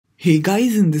Hey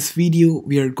guys, in this video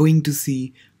we are going to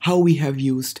see how we have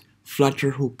used Flutter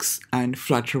hooks and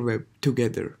Flutter Web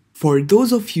together. For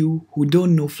those of you who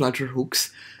don't know Flutter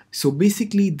hooks, so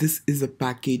basically this is a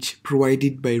package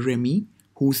provided by Remy,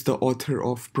 who's the author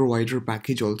of Provider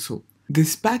package also.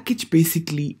 This package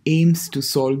basically aims to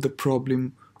solve the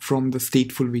problem from the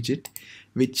StatefulWidget,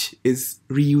 which is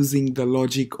reusing the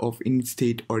logic of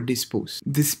initState or dispose.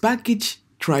 This package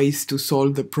tries to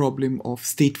solve the problem of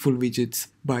stateful widgets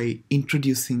by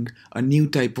introducing a new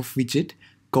type of widget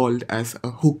called as a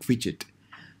HookWidget.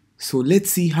 So let's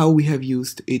see how we have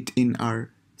used it in our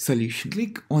solution.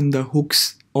 Click on the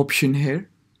hooks option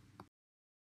here.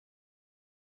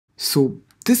 So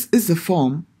this is a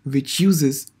form which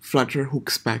uses Flutter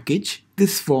hooks package.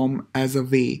 This form as a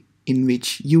way in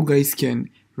which you guys can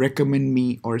recommend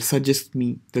me or suggest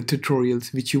me the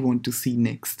tutorials which you want to see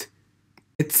next.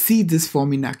 Let's see this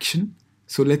form in action.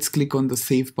 So let's click on the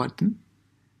save button.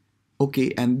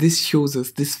 Okay, and this shows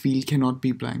us this field cannot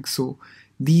be blank. So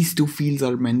these two fields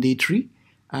are mandatory.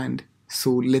 And so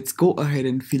let's go ahead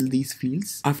and fill these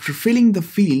fields. After filling the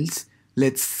fields,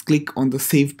 let's click on the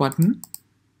save button.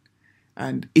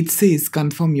 And it says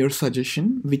confirm your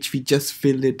suggestion, which we just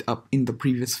filled it up in the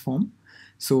previous form.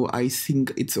 So I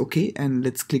think it's okay, and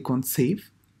let's click on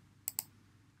save.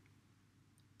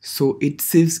 So it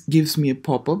gives me a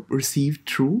pop-up received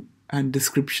true and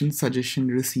description suggestion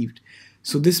received.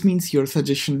 So this means your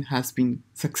suggestion has been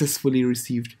successfully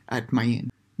received at my end.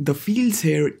 The fields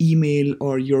here, email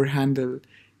or your handle,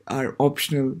 are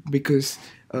optional because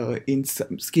in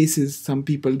some cases some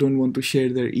people don't want to share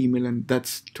their email, and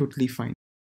that's totally fine.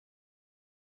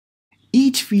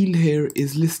 Each field here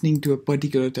is listening to a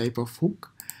particular type of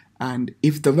hook, and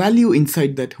if the value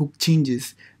inside that hook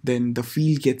changes, then the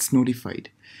field gets notified.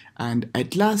 And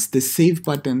at last, the save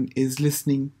button is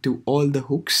listening to all the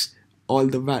hooks, all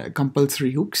the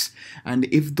compulsory hooks, and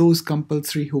if those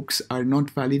compulsory hooks are not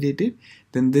validated,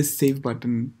 then this save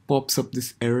button pops up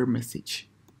this error message.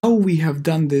 How we have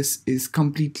done this is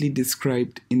completely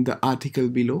described in the article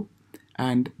below,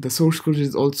 and the source code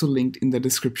is also linked in the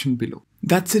description below.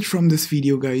 That's it from this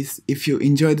video, guys. If you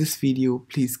enjoy this video,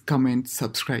 please comment,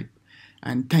 subscribe,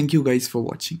 and thank you guys for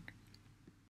watching.